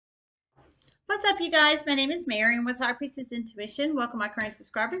What's up, you guys? My name is Mary. I'm with High Priestess Intuition. Welcome, my current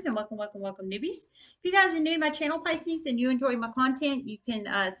subscribers, and welcome, newbies. If you guys are new to my channel, Pisces, and you enjoy my content, you can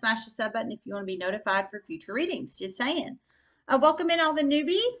smash the sub button if you want to be notified for future readings. Just saying. Welcome in all the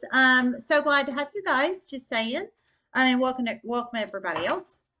newbies. So glad to have you guys. Just saying. And welcome everybody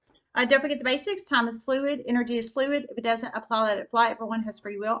else. Don't forget the basics. Time is fluid. Energy is fluid. If it doesn't apply, let it fly. Everyone has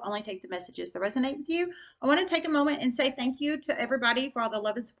free will. Only take the messages that resonate with you. I want to take a moment and say thank you to everybody for all the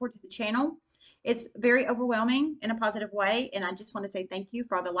love and support to the channel. It's very overwhelming in a positive way, and I just want to say thank you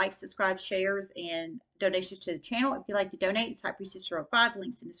for all the likes, subscribes, shares, and donations to the channel. If you'd like to donate, it's High Priestess 05.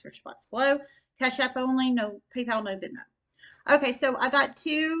 Links in the search box below. Cash App only, no PayPal, no Venmo. Okay, so I got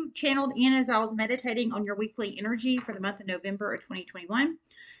two channeled in as I was meditating on your weekly energy for the month of November of 2021.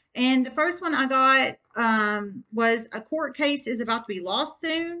 And the first one I got was a court case is about to be lost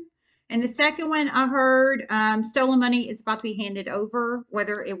soon. And the second one I heard stolen money is about to be handed over,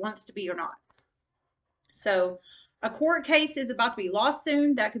 whether it wants to be or not. So a court case is about to be lost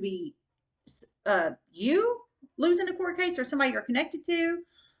soon. That could be you losing a court case or somebody you're connected to.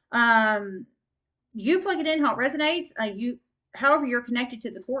 You plug it in how it resonates. However you're connected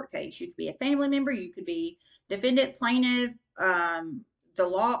to the court case. You could be a family member. You could be defendant, plaintiff,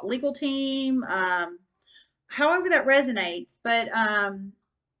 the legal team, however that resonates.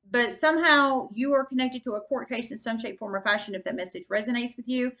 But somehow you are connected to a court case in some shape, form, or fashion. If that message resonates with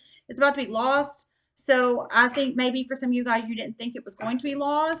you, it's about to be lost. So I think maybe for some of you guys, you didn't think it was going to be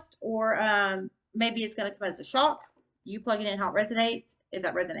lost, or maybe it's going to come as a shock. You plug it in how it resonates, if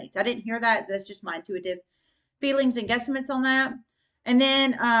that resonates. I didn't hear that. That's just my intuitive feelings and guesstimates on that. And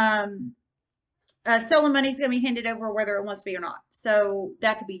then stolen money is going to be handed over whether it wants to be or not. So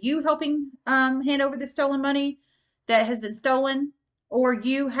that could be you helping hand over the stolen money that has been stolen, or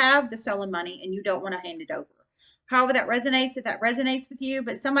you have the stolen money and you don't want to hand it over. However that resonates, if that resonates with you,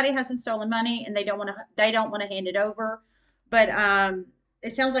 but somebody has some stolen money and they don't want to hand it over, but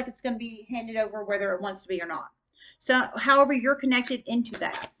it sounds like it's going to be handed over whether it wants to be or not. So however you're connected into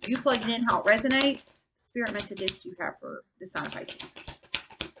that, you plug it in how it resonates. Spirit messages do you have for the sign of Pisces?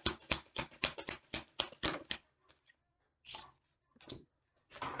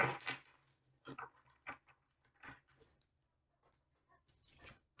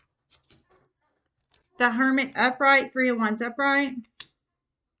 The Hermit upright, 3 of Wands upright.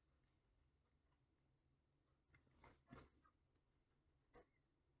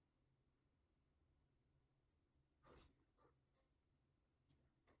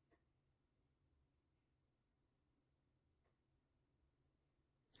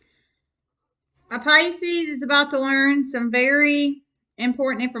 A Pisces is about to learn some very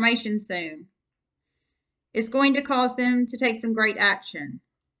important information soon. It's going to cause them to take some great action.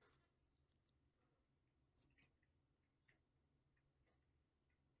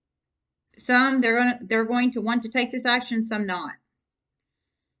 Some they're going to want to take this action, some not.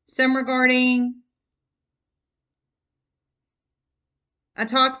 Some regarding a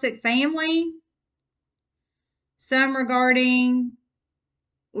toxic family, some regarding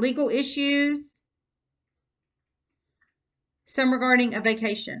legal issues, some regarding a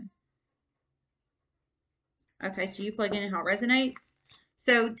vacation. Okay, so you plug in how it resonates.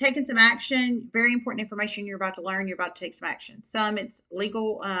 So taking some action, very important information you're about to learn. You're about to take some action. Some it's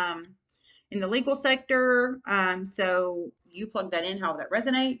legal, in the legal sector. So you plug that in how that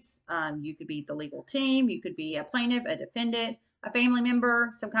resonates. You could be the legal team. You could be a plaintiff, a defendant, a family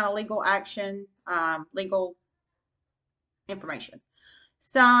member, some kind of legal action, legal information.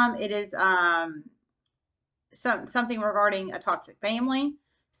 Some it is something regarding a toxic family.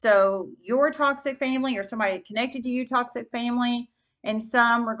 So your toxic family or somebody connected to you toxic family, and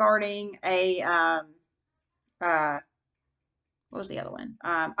some regarding a what was the other one?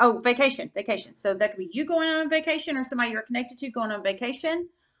 Vacation. So that could be you going on vacation or somebody you're connected to going on vacation.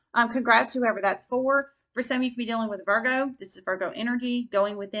 Congrats to whoever that's for. For some, you could be dealing with Virgo. This is Virgo energy,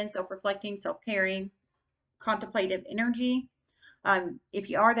 going within, self-reflecting, self-caring, contemplative energy. If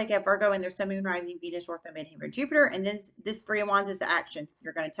you are, they get Virgo in their Sun, Moon, Rising, Venus, North Node, Midheaven, Jupiter. And then this 3 of Wands is the action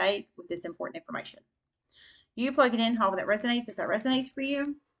you're going to take with this important information. You plug it in however that resonates, if that resonates for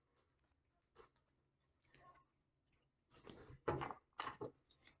you.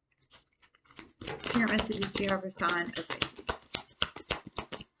 Spirit messages to you have a sign of Pisces.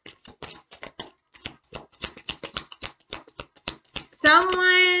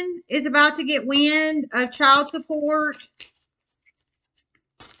 Someone is about to get wind of child support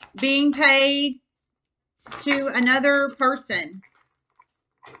being paid to another person.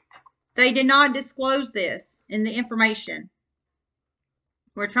 They did not disclose this in the information.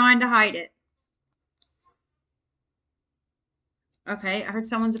 We're trying to hide it. Okay, I heard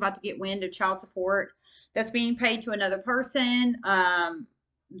someone's about to get wind of child support that's being paid to another person.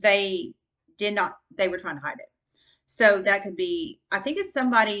 They did not, they were trying to hide it. So that could be, I think it's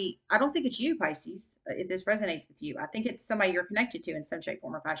somebody, I don't think it's you, Pisces, if this resonates with you. I think it's somebody you're connected to in some shape,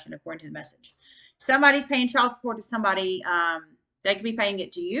 form, or fashion, according to the message. Somebody's paying child support to somebody, they could be paying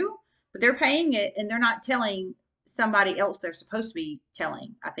it to you, but they're paying it and they're not telling somebody else they're supposed to be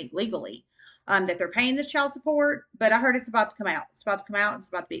telling, I think legally, that they're paying this child support. But I heard it's about to come out. It's about to come out. It's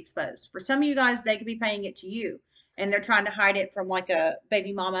about to be exposed. For some of you guys, they could be paying it to you and they're trying to hide it from like a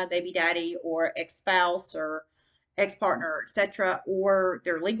baby mama, baby daddy, or ex-spouse, or ex-partner, etc., or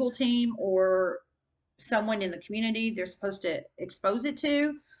their legal team, or someone in the community they're supposed to expose it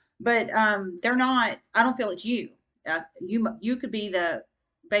to. But they're not. I don't feel it's you. You could be the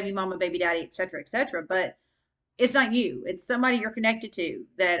baby mama, baby daddy, etc., etc., but it's not you. It's somebody you're connected to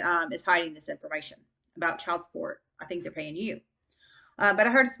that is hiding this information about child support. I think they're paying you. But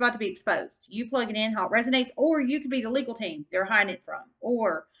I heard it's about to be exposed. You plug it in how it resonates, or you could be the legal team they're hiding it from,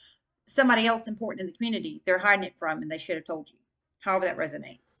 or somebody else important in the community they're hiding it from and they should have told you. However that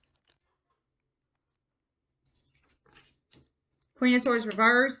resonates. Queen of Swords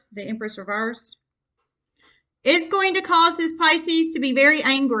reversed, the Empress reversed. It's going to cause this Pisces to be very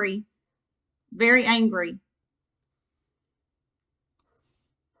angry. Very angry.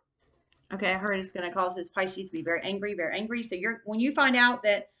 Okay, I heard it's going to cause this Pisces to be very angry, very angry. So when you find out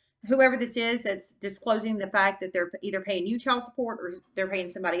that whoever this is that's disclosing the fact that they're either paying you child support or they're paying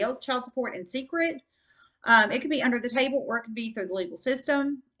somebody else child support in secret, it could be under the table or it could be through the legal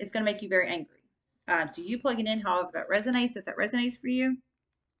system. It's going to make you very angry. So you plug it in however that resonates, if that resonates for you.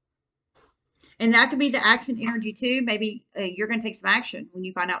 And that could be the action energy too. Maybe you're going to take some action when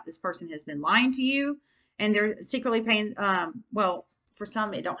you find out this person has been lying to you and they're secretly paying, well, for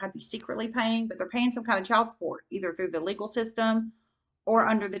some, it don't have to be secretly paying, but they're paying some kind of child support, either through the legal system or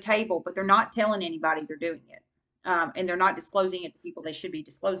under the table, but they're not telling anybody they're doing it. And they're not disclosing it to people they should be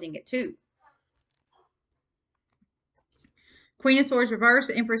disclosing it to. Queen of Swords reversed,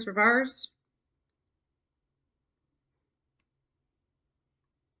 Empress reversed.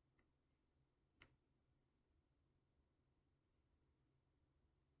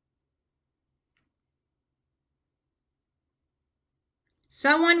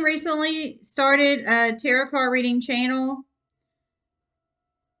 Someone recently started a tarot card reading channel.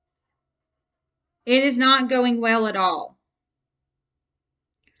 It is not going well at all.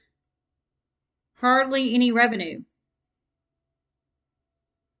 Hardly any revenue.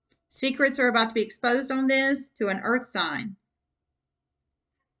 Secrets are about to be exposed on this to an earth sign.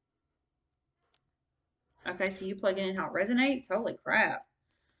 Okay, so you plug it in how it resonates. Holy crap.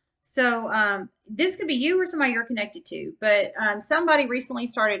 So this could be you or somebody you're connected to, but somebody recently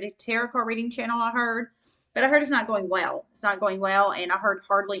started a tarot card reading channel, I heard, but I heard it's not going well. It's not going well, and I heard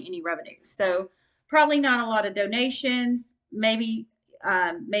hardly any revenue. So probably not a lot of donations. Maybe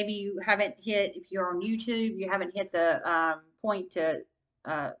you haven't hit, if you're on YouTube, you haven't hit the point to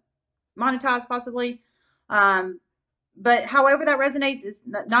monetize possibly. But however that resonates, is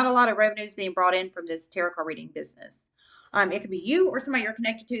not a lot of revenues being brought in from this tarot card reading business. It could be you or somebody you're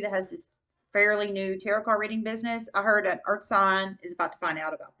connected to that has this fairly new tarot card reading business. I heard an earth sign is about to find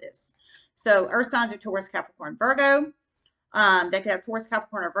out about this. So earth signs are Taurus, Capricorn, Virgo. They could have Taurus,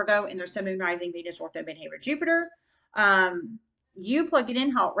 Capricorn, or Virgo in their sun, moon, rising, Venus, ortho, midheaven, Jupiter. You plug it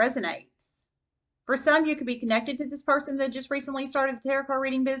in how it resonates. For some, you could be connected to this person that just recently started the tarot card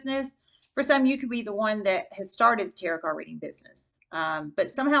reading business. For some, you could be the one that has started the tarot card reading business.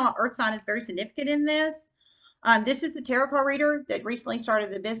 But somehow earth sign is very significant in this. This is the tarot card reader that recently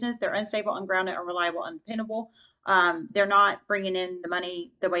started the business. They're unstable, ungrounded, unreliable, undependable. They're not bringing in the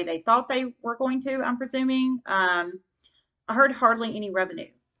money the way they thought they were going to, I'm presuming. I heard hardly any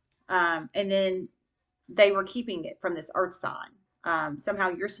revenue. And then they were keeping it from this earth sign. Somehow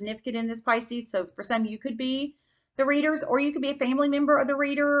you're significant in this, Pisces. So for some, you could be the readers, or you could be a family member of the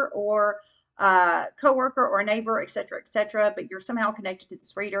reader, or a coworker or a neighbor, etc., etc. But you're somehow connected to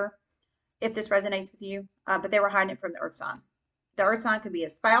this reader, if this resonates with you. But they were hiding it from the earth sign. The earth sign could be a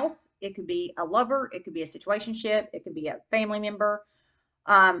spouse, it could be a lover, it could be a situationship, it could be a family member,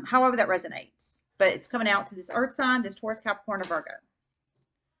 however that resonates. But it's coming out to this earth sign, this Taurus, Capricorn, or Virgo.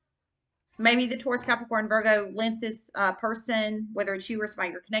 Maybe the Taurus, Capricorn, Virgo lent this person, whether it's you or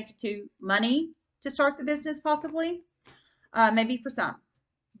somebody you're connected to, money to start the business, possibly. Maybe for some.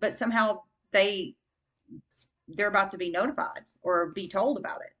 But somehow they're about to be notified or be told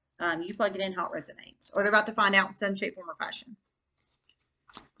about it. You plug it in how it resonates. Or they're about to find out in some shape, form, or fashion.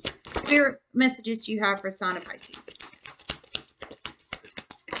 Spirit messages you have for sign of Pisces.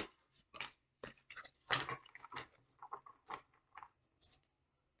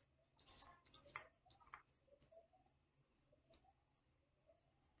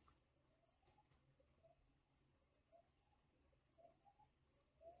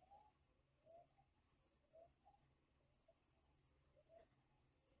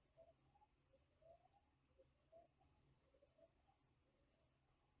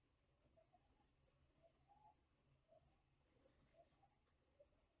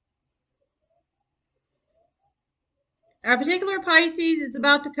 A particular Pisces is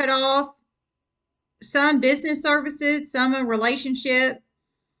about to cut off some business services, some a relationship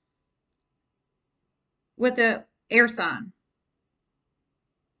with the air sign.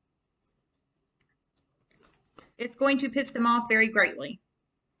 It's going to piss them off very greatly.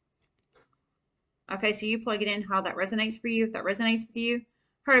 Okay, so you plug it in how that resonates for you. If that resonates with you,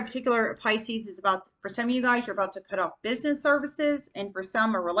 heard a particular Pisces is about, for some of you guys, you're about to cut off business services, and for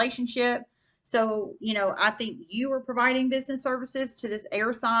some, a relationship. So, you know, I think you are providing business services to this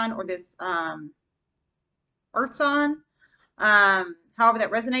air sign or this earth sign. However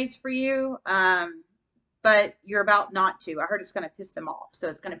that resonates for you. But you're about not to. I heard it's going to piss them off. So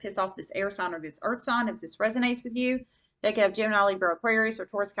it's going to piss off this air sign or this earth sign. If this resonates with you, they could have Gemini, Libra, Aquarius, or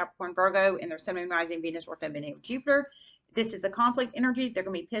Taurus, Capricorn, Virgo, and their Sun, Moon, Rising, Venus, or February, Jupiter. This is a conflict energy. They're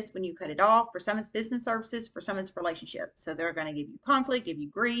going to be pissed when you cut it off. For some, it's business services. For some, it's relationship. So they're going to give you conflict, give you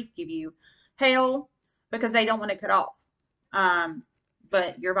grief, give you hell because they don't want to cut off.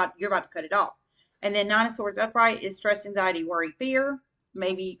 But you're about to cut it off. And then Nine of Swords upright is stress, anxiety, worry, fear.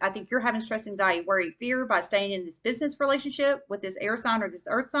 Maybe I think you're having stress, anxiety, worry, fear by staying in this business relationship with this air sign or this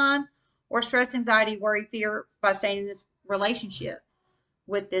earth sign, or stress, anxiety, worry, fear by staying in this relationship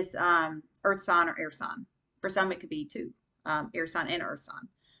with this earth sign or air sign. For some, it could be two, air sign and earth sign.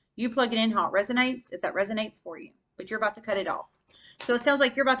 You plug it in how it resonates, if that resonates for you, but you're about to cut it off. So it sounds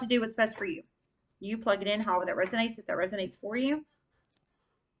like you're about to do what's best for you. You plug it in however that resonates, if that resonates for you.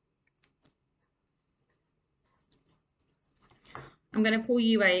 I'm going to pull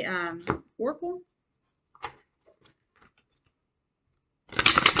you a oracle.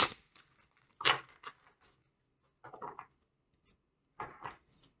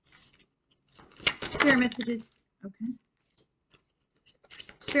 Spirit messages. Okay.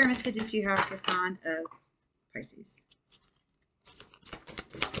 Spirit messages you have for sign of Pisces.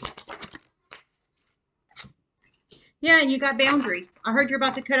 Yeah, and you got boundaries. I heard you're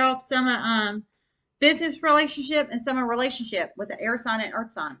about to cut off some business relationship and some relationship with the air sign and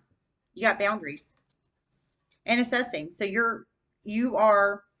earth sign. You got boundaries and assessing. So you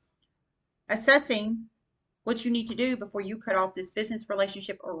are assessing what you need to do before you cut off this business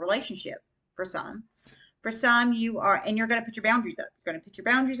relationship or relationship for some. For some, you are, and you're going to put your boundaries up. You're going to put your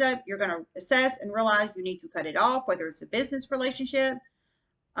boundaries up. You're going to assess and realize you need to cut it off, whether it's a business relationship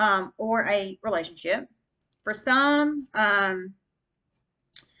or a relationship. For some,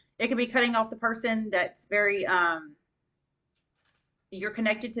 it could be cutting off the person that's very, you're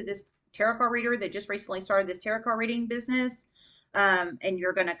connected to this tarot card reader that just recently started this tarot card reading business, and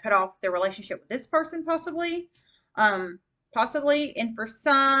you're going to cut off their relationship with this person possibly. And for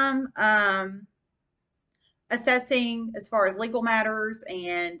some, assessing as far as legal matters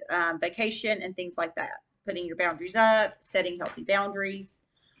and vacation and things like that. Putting your boundaries up, setting healthy boundaries,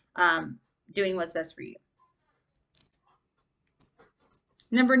 doing what's best for you.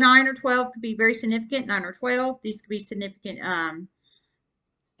 Number 9 or 12 could be very significant. 9 or 12. These could be significant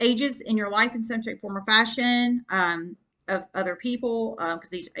ages in your life in some shape, form, or fashion of other people because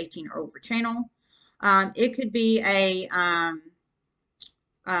these 18 are over channel. It could be a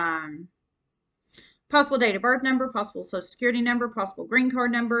possible date of birth number, possible social security number, possible green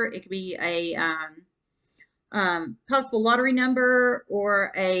card number. It could be a possible lottery number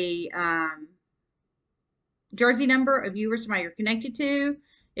or a jersey number of you or somebody you're connected to.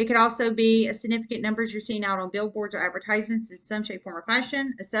 It could also be a significant numbers you're seeing out on billboards or advertisements in some shape, form, or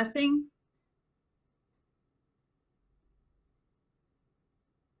fashion. Assessing.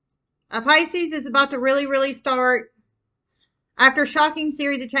 A Pisces is about to really start. After a shocking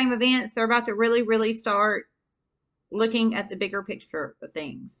series of chain of events, they're about to really start looking at the bigger picture of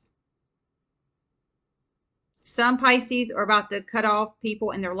things. Some Pisces are about to cut off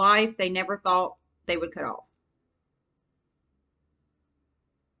people in their life they never thought they would cut off.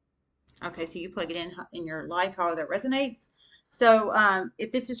 Okay, so you plug it in your life, however that resonates. So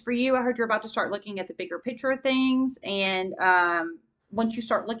if this is for you, I heard you're about to start looking at the bigger picture of things. And once you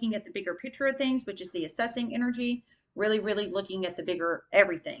start looking at the bigger picture of things, which is the assessing energy, really looking at the bigger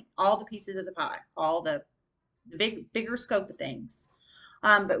everything, all the pieces of the pie, all the bigger scope of things.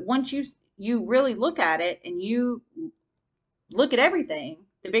 But once you really look at it and you look at everything,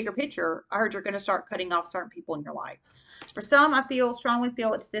 the bigger picture, I heard you're going to start cutting off certain people in your life. For some, I strongly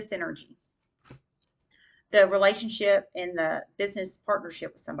feel it's this energy, the relationship and the business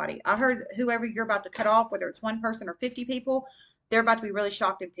partnership with somebody. I heard whoever you're about to cut off, whether it's one person or 50 people, they're about to be really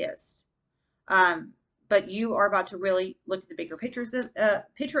shocked and pissed. But you are about to really look at the bigger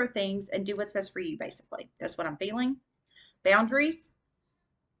picture of things and do what's best for you, basically. That's what I'm feeling. Boundaries.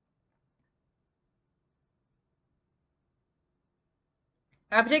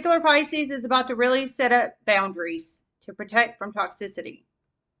 A particular Pisces is about to really set up boundaries to protect from toxicity.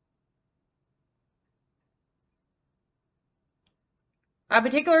 A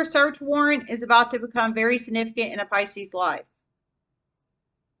particular search warrant is about to become very significant in a Pisces life.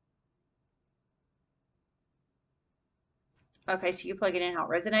 Okay, so you plug it in how it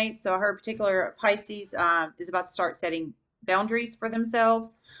resonates. So her particular Pisces is about to start setting boundaries for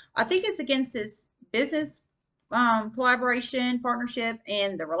themselves. I think it's against this business collaboration, partnership,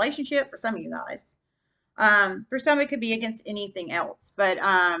 and the relationship for some of you guys. For some, it could be against anything else. But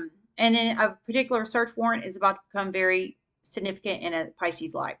and then a particular search warrant is about to become very significant in a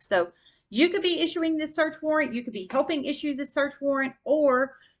Pisces life. So you could be issuing this search warrant. You could be helping issue this search warrant,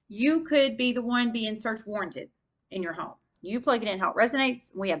 or you could be the one being search warranted in your home. You plug it in how it resonates.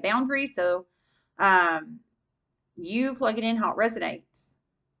 We have boundaries, so you plug it in how it resonates.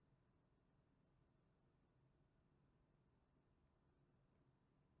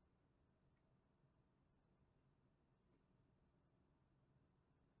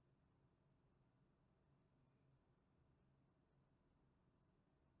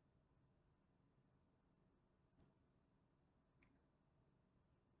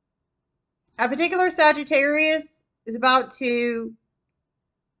 A particular Sagittarius is about to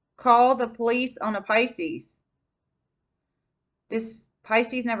call the police on a Pisces. This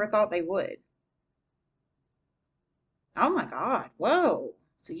Pisces never thought they would. Oh my God. Whoa.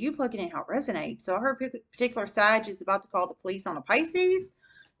 So you plug it in how it resonates. So her particular Sag is about to call the police on a Pisces.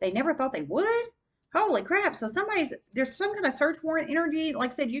 They never thought they would. Holy crap. So there's some kind of search warrant energy.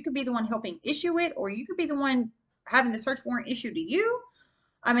 Like I said, you could be the one helping issue it, or you could be the one having the search warrant issued to you.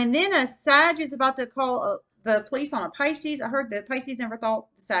 I mean, then a Sag is about to call the police on a Pisces. I heard the Pisces never thought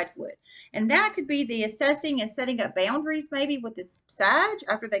the Sag would. And that could be the assessing and setting up boundaries maybe with this Sag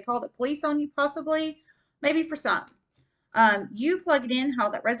after they call the police on you, possibly. Maybe for some. You plug it in how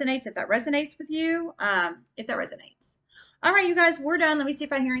that resonates, if that resonates with you, if that resonates. All right, you guys, we're done. Let me see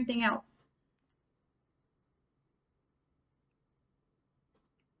if I hear anything else.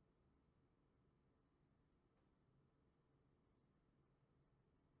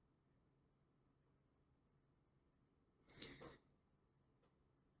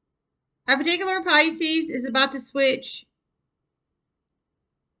 A particular Pisces is about to switch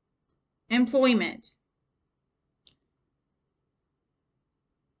employment.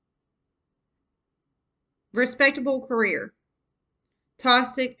 Respectable career.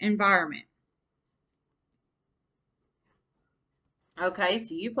 Toxic environment. Okay,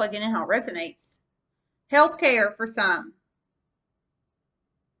 so you plug in how it resonates. Healthcare for some.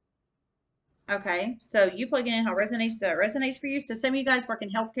 Okay, so you plug in how it resonates, so it resonates for you. So some of you guys work in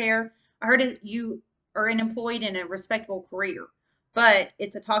healthcare. I heard it, you are employed in a respectable career, but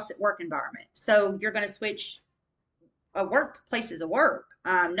it's a toxic work environment. So you're going to switch places of work,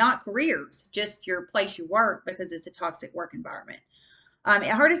 not careers, just your place you work because it's a toxic work environment. I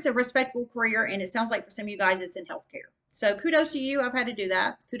heard it's a respectable career, and it sounds like for some of you guys it's in healthcare. So kudos to you. I've had to do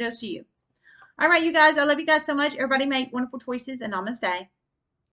that. Kudos to you. All right, you guys. I love you guys so much. Everybody make wonderful choices, and namaste.